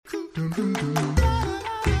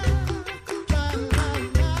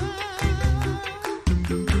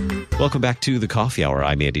Welcome back to the Coffee Hour.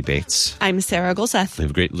 I'm Andy Bates. I'm Sarah Golseth. We have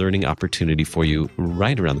a great learning opportunity for you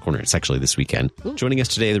right around the corner. It's actually this weekend. Ooh. Joining us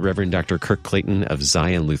today, the Reverend Dr. Kirk Clayton of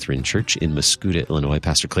Zion Lutheran Church in Muscuda, Illinois.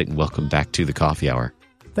 Pastor Clayton, welcome back to the Coffee Hour.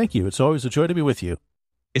 Thank you. It's always a joy to be with you.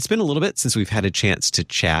 It's been a little bit since we've had a chance to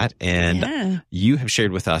chat, and you have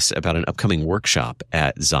shared with us about an upcoming workshop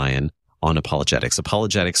at Zion on apologetics,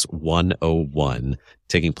 Apologetics 101,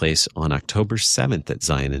 taking place on October 7th at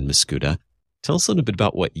Zion in Muscuda. Tell us a little bit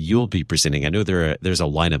about what you'll be presenting. I know there's a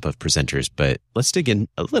lineup of presenters, but let's dig in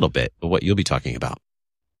a little bit of what you'll be talking about.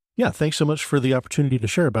 Yeah, thanks so much for the opportunity to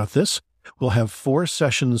share about this. We'll have 4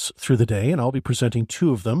 sessions through the day, and I'll be presenting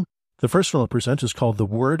 2 of them. The first one I'll present is called The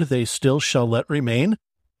Word They Still Shall Let Remain,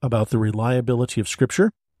 about the reliability of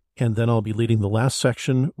Scripture. And then I'll be leading the last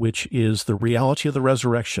section, which is the reality of the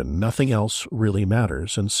resurrection. Nothing else really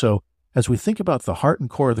matters. And so as we think about the heart and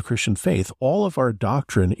core of the Christian faith, all of our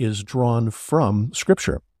doctrine is drawn from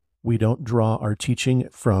Scripture. We don't draw our teaching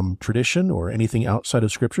from tradition or anything outside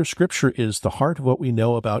of Scripture. Scripture is the heart of what we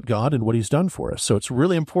know about God and what He's done for us. So it's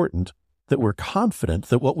really important that we're confident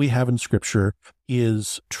that what we have in Scripture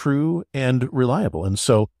is true and reliable. And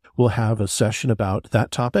so we'll have a session about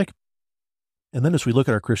that topic. And then as we look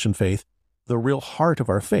at our Christian faith, the real heart of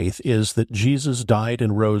our faith is that Jesus died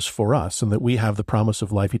and rose for us, and that we have the promise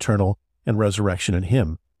of life eternal and resurrection in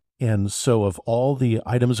Him. And so of all the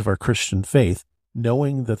items of our Christian faith,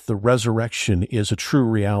 knowing that the resurrection is a true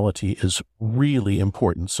reality is really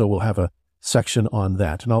important. So we'll have a section on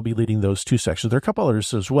that, and I'll be leading those 2 sections. There are a couple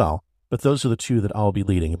others as well, but those are the 2 that I'll be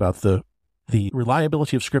leading, about the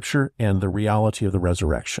reliability of Scripture and the reality of the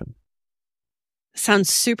resurrection.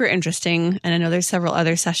 Sounds super interesting, and I know there's several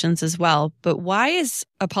other sessions as well, but why is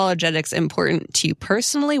apologetics important to you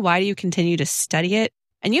personally? Why do you continue to study it?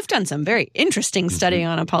 And you've done some very interesting studying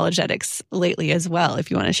on apologetics lately as well,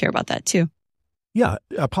 if you want to share about that too. Yeah,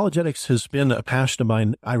 apologetics has been a passion of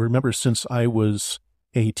mine, I remember, since I was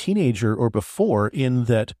a teenager or before, in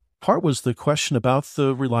that part was the question about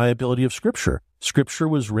the reliability of Scripture. Scripture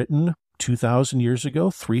was written 2,000 years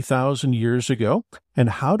ago, 3,000 years ago. And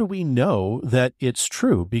how do we know that it's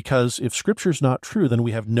true? Because if Scripture's not true, then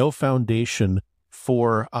we have no foundation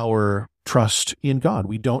for our trust in God.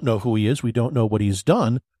 We don't know who He is. We don't know what He's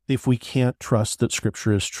done if we can't trust that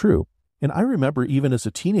Scripture is true. And I remember even as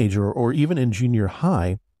a teenager or even in junior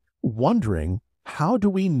high, wondering, how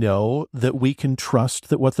do we know that we can trust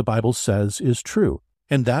that what the Bible says is true?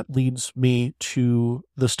 And that leads me to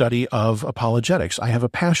the study of apologetics. I have a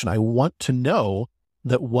passion. I want to know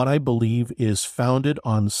that what I believe is founded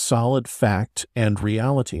on solid fact and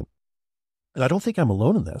reality. And I don't think I'm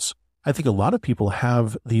alone in this. I think a lot of people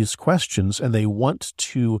have these questions, and they want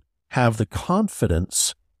to have the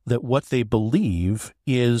confidence that what they believe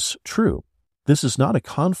is true. This is not a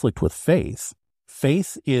conflict with faith.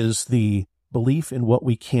 Faith is the belief in what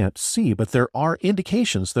we can't see, but there are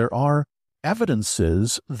indications, there are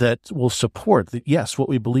evidences that will support that, yes, what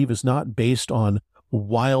we believe is not based on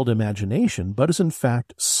wild imagination, but is in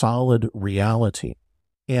fact solid reality.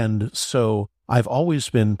 And so I've always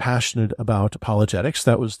been passionate about apologetics.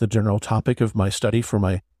 That was the general topic of my study for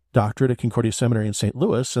my doctorate at Concordia Seminary in St.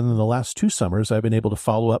 Louis. And in the last 2 summers, I've been able to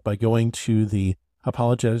follow up by going to the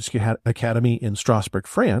Apologetics Academy in Strasbourg,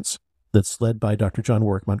 France, that's led by Dr. John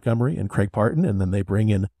Warwick Montgomery and Craig Parton. And then they bring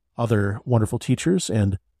in other wonderful teachers.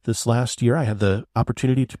 And this last year, I had the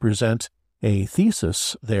opportunity to present a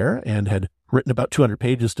thesis there and had written about 200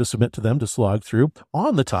 pages to submit to them to slog through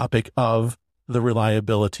on the topic of the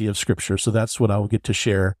reliability of Scripture. So that's what I'll get to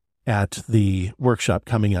share at the workshop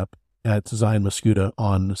coming up at Zion Muscuda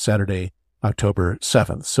on Saturday, October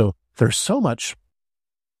 7th. So there's so much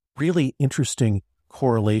really interesting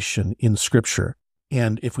correlation in Scripture.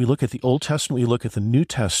 And if we look at the Old Testament, we look at the New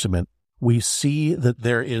Testament, we see that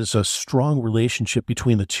there is a strong relationship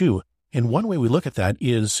between the two. And one way we look at that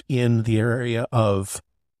is in the area of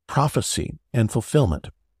prophecy and fulfillment.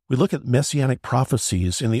 We look at messianic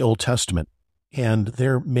prophecies in the Old Testament, and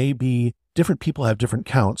there may be different people have different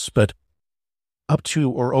counts, but up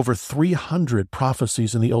to or over 300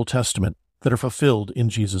 prophecies in the Old Testament that are fulfilled in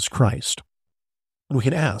Jesus Christ. And we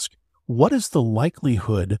can ask, what is the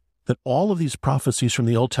likelihood that all of these prophecies from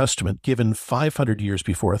the Old Testament, given 500 years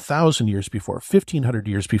before, 1,000 years before, 1,500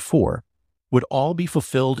 years before, would all be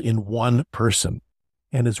fulfilled in one person?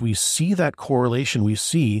 And as we see that correlation, we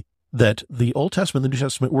see that the Old Testament and the New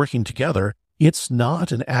Testament working together, it's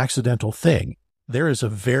not an accidental thing. There is a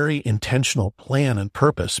very intentional plan and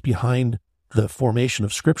purpose behind the formation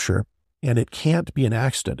of Scripture, and it can't be an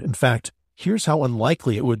accident. In fact, here's how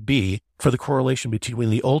unlikely it would be for the correlation between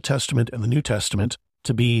the Old Testament and the New Testament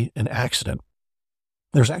to be an accident.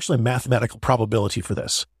 There's actually a mathematical probability for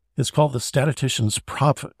this. It's called the statistician's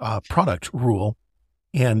product rule,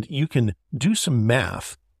 and you can do some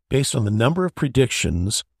math based on the number of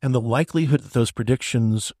predictions and the likelihood that those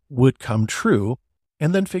predictions would come true,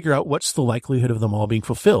 and then figure out what's the likelihood of them all being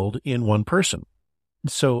fulfilled in one person.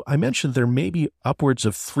 So I mentioned there may be upwards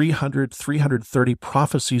of 330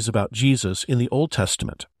 prophecies about Jesus in the Old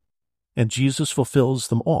Testament, and Jesus fulfills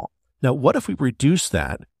them all. Now, what if we reduce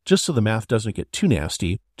that, just so the math doesn't get too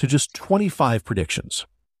nasty, to just 25 predictions?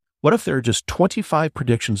 What if there are just 25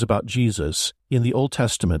 predictions about Jesus in the Old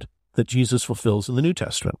Testament that Jesus fulfills in the New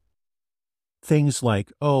Testament? Things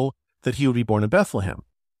like, that he would be born in Bethlehem,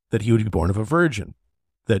 that he would be born of a virgin,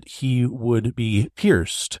 that he would be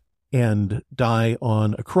pierced and die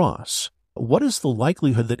on a cross. What is the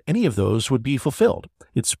likelihood that any of those would be fulfilled?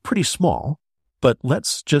 It's pretty small, but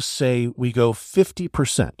let's just say we go 50%,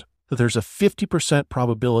 that there's a 50%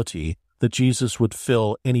 probability that Jesus would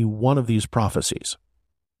fill any one of these prophecies.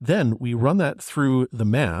 Then we run that through the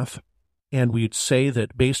math, and we'd say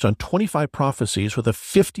that based on 25 prophecies with a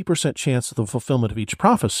 50% chance of the fulfillment of each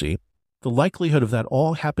prophecy, the likelihood of that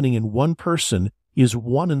all happening in one person is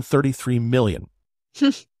 1 in 33 million.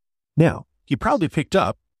 Now, you probably picked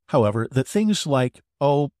up, however, that things like,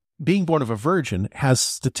 being born of a virgin has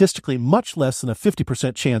statistically much less than a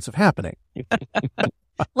 50% chance of happening.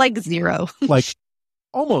 Like zero. Like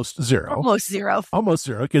almost zero. Almost zero. Almost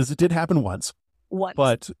zero, because it did happen once.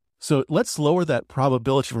 But so let's lower that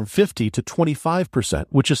probability from 50 to 25%,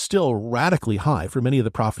 which is still radically high for many of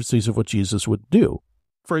the prophecies of what Jesus would do.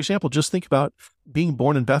 For example, just think about being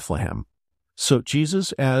born in Bethlehem. So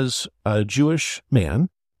Jesus, as a Jewish man,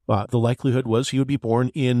 the likelihood was he would be born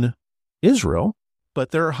in Israel,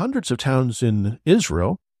 but there are hundreds of towns in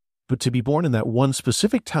Israel, but to be born in that one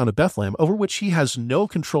specific town of Bethlehem, over which he has no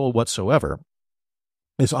control whatsoever,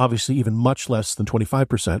 is obviously even much less than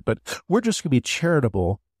 25%, but we're just going to be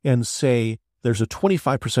charitable and say there's a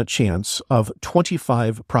 25% chance of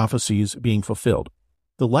 25 prophecies being fulfilled.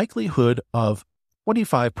 The likelihood of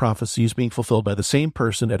 25 prophecies being fulfilled by the same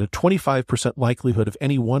person at a 25% likelihood of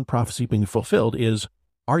any one prophecy being fulfilled is,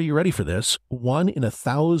 are you ready for this? 1 in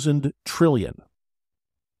 1,000 trillion.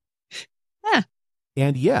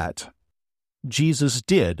 And yet, Jesus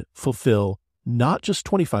did fulfill not just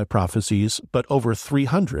 25 prophecies, but over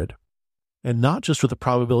 300, and not just with a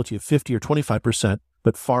probability of 50 or 25%,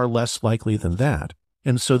 but far less likely than that.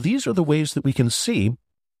 And so these are the ways that we can see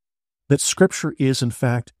that Scripture is, in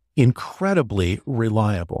fact, incredibly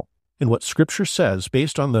reliable. And what Scripture says,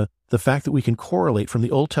 based on the fact that we can correlate from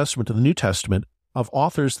the Old Testament to the New Testament of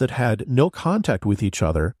authors that had no contact with each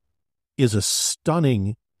other, is a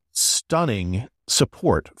stunning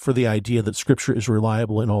support for the idea that Scripture is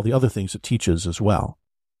reliable in all the other things it teaches as well.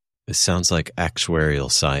 This sounds like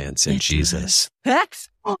actuarial science in Jesus. That's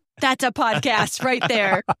a podcast right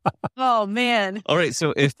there. Oh, man. All right.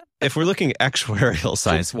 So if we're looking at actuarial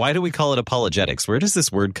science, why do we call it apologetics? Where does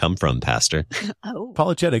this word come from, Pastor?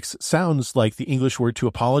 Apologetics sounds like the English word to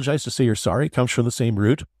apologize, to say you're sorry. It comes from the same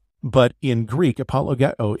root. But in Greek,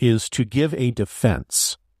 apologeto is to give a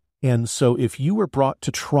defense. And so if you were brought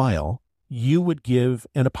to trial, you would give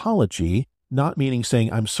an apology, not meaning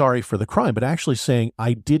saying, I'm sorry for the crime, but actually saying,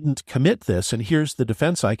 I didn't commit this, and here's the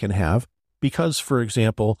defense I can have. Because, for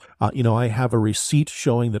example, I have a receipt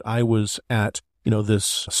showing that I was at,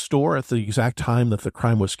 this store at the exact time that the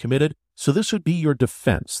crime was committed. So this would be your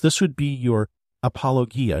defense. This would be your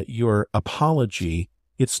apologia, your apology.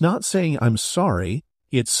 It's not saying I'm sorry.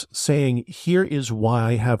 It's saying, here is why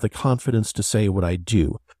I have the confidence to say what I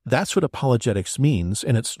do. That's what apologetics means,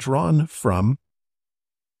 and it's drawn from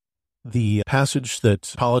the passage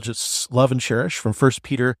that apologists love and cherish from 1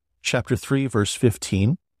 Peter chapter 3, verse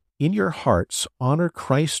 15. In your hearts, honor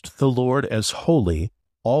Christ the Lord as holy,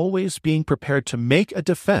 always being prepared to make a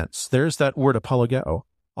defense. There's that word apologeo.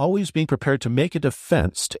 Always being prepared to make a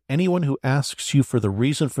defense to anyone who asks you for the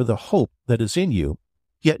reason for the hope that is in you,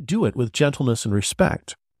 yet do it with gentleness and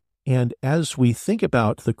respect. And as we think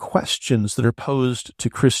about the questions that are posed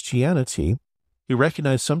to Christianity, we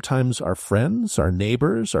recognize sometimes our friends, our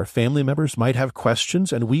neighbors, our family members might have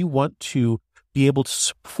questions, and we want to be able to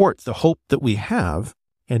support the hope that we have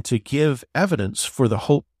and to give evidence for the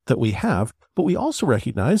hope that we have. But we also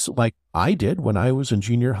recognize, like I did when I was in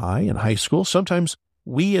junior high and high school, sometimes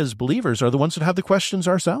we as believers are the ones that have the questions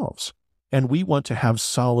ourselves. And we want to have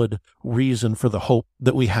solid reason for the hope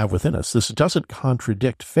that we have within us. This doesn't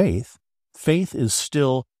contradict faith. Faith is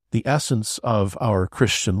still the essence of our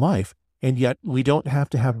Christian life. And yet we don't have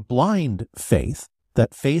to have blind faith.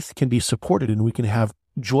 that faith can be supported and we can have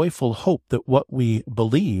joyful hope that what we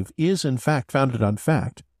believe is in fact founded on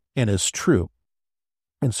fact and is true.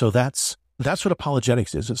 And so that's what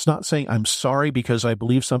apologetics is. It's not saying I'm sorry because I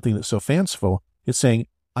believe something that's so fanciful. It's saying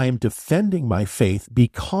I am defending my faith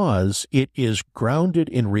because it is grounded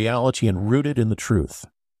in reality and rooted in the truth.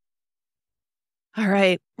 All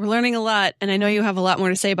right. We're learning a lot, and I know you have a lot more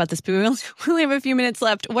to say about this, but we only have a few minutes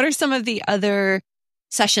left. What are some of the other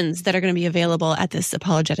sessions that are going to be available at this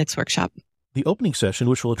apologetics workshop? The opening session,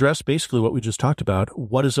 which will address basically what we just talked about,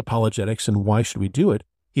 what is apologetics and why should we do it,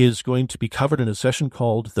 is going to be covered in a session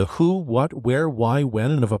called The Who, What, Where, Why,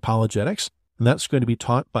 When of Apologetics. And that's going to be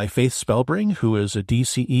taught by Faith Spellbring, who is a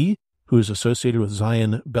DCE, who is associated with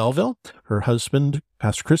Zion Belleville. Her husband,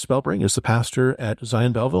 Pastor Chris Spellbring, is the pastor at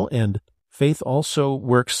Zion Belleville, and Faith also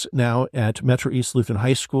works now at Metro East Lutheran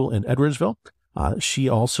High School in Edwardsville. She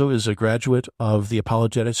also is a graduate of the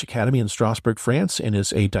Apologetics Academy in Strasbourg, France, and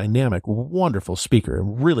is a dynamic, wonderful speaker.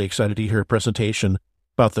 I'm really excited to hear her presentation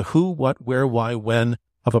about the who, what, where, why, when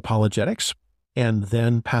of apologetics. And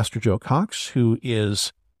then Pastor Joe Cox, who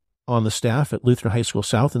is on the staff at Lutheran High School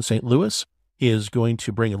South in St. Louis, is going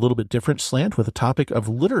to bring a little bit different slant with a topic of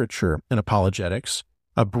literature and apologetics,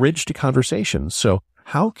 a bridge to conversation. So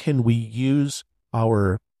how can we use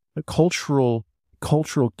our cultural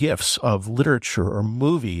gifts of literature or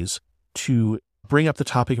movies to bring up the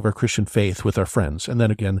topic of our Christian faith with our friends? And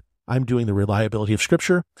then again, I'm doing the reliability of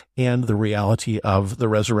Scripture and the reality of the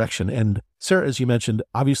resurrection. And Sarah, as you mentioned,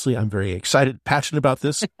 obviously I'm very excited, passionate about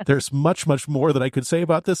this. There's much, much more that I could say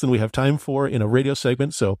about this than we have time for in a radio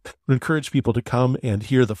segment. So I would encourage people to come and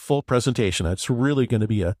hear the full presentation. It's really going to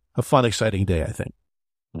be a fun, exciting day, I think.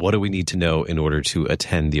 What do we need to know in order to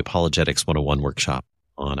attend the Apologetics 101 workshop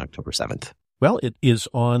on October 7th? Well, it is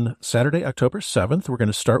on Saturday, October 7th. We're going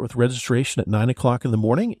to start with registration at 9 o'clock in the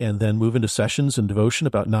morning and then move into sessions and devotion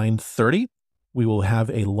about 9:30. We will have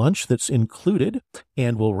a lunch that's included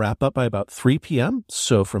and we'll wrap up by about 3 p.m.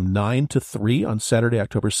 So from 9 to 3 on Saturday,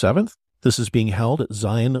 October 7th. This is being held at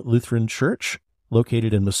Zion Lutheran Church,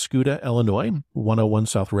 located in Muscuda, Illinois, 101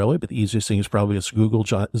 South Railway, but the easiest thing is probably just Google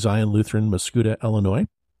Zion Lutheran, Muscuda, Illinois.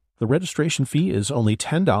 The registration fee is only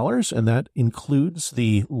 $10, and that includes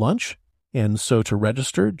the lunch. And so to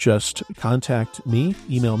register, just contact me,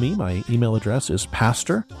 email me. My email address is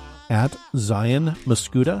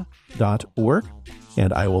pastor@zionmuscuda.org,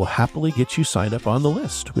 and I will happily get you signed up on the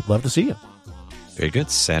list. We'd love to see you. Very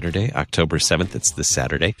good. Saturday, October 7th. It's this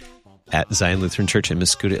Saturday at Zion Lutheran Church in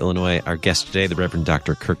Muscuda, Illinois. Our guest today, the Reverend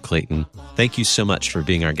Dr. Kirk Clayton. Thank you so much for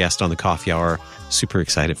being our guest on the Coffee Hour. Super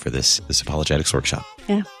excited for this apologetics workshop.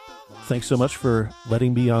 Yeah. Thanks so much for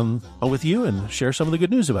letting me on with you and share some of the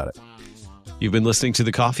good news about it. You've been listening to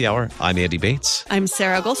The Coffee Hour. I'm Andy Bates. I'm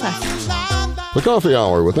Sarah Golseth. The Coffee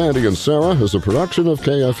Hour with Andy and Sarah is a production of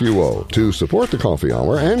KFUO. To support The Coffee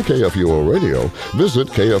Hour and KFUO Radio, visit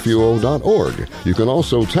KFUO.org. You can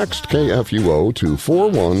also text KFUO to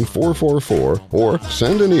 41444 or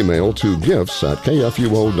send an email to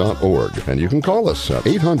gifts@KFUO.org. And you can call us at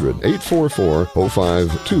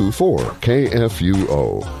 800-844-0524.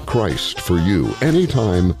 KFUO. Christ for you,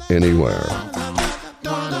 anytime, anywhere.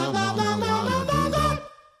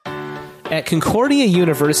 At Concordia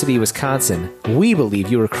University, Wisconsin, we believe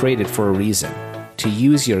you were created for a reason, to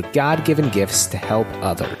use your God-given gifts to help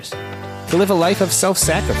others, to live a life of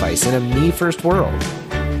self-sacrifice in a me-first world,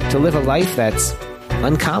 to live a life that's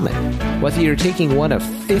uncommon. Whether you're taking one of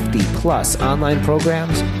 50-plus online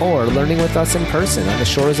programs or learning with us in person on the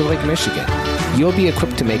shores of Lake Michigan, you'll be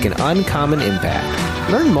equipped to make an uncommon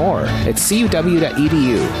impact. Learn more at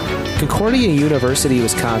cuw.edu. Concordia University,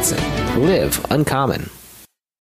 Wisconsin. Live uncommon.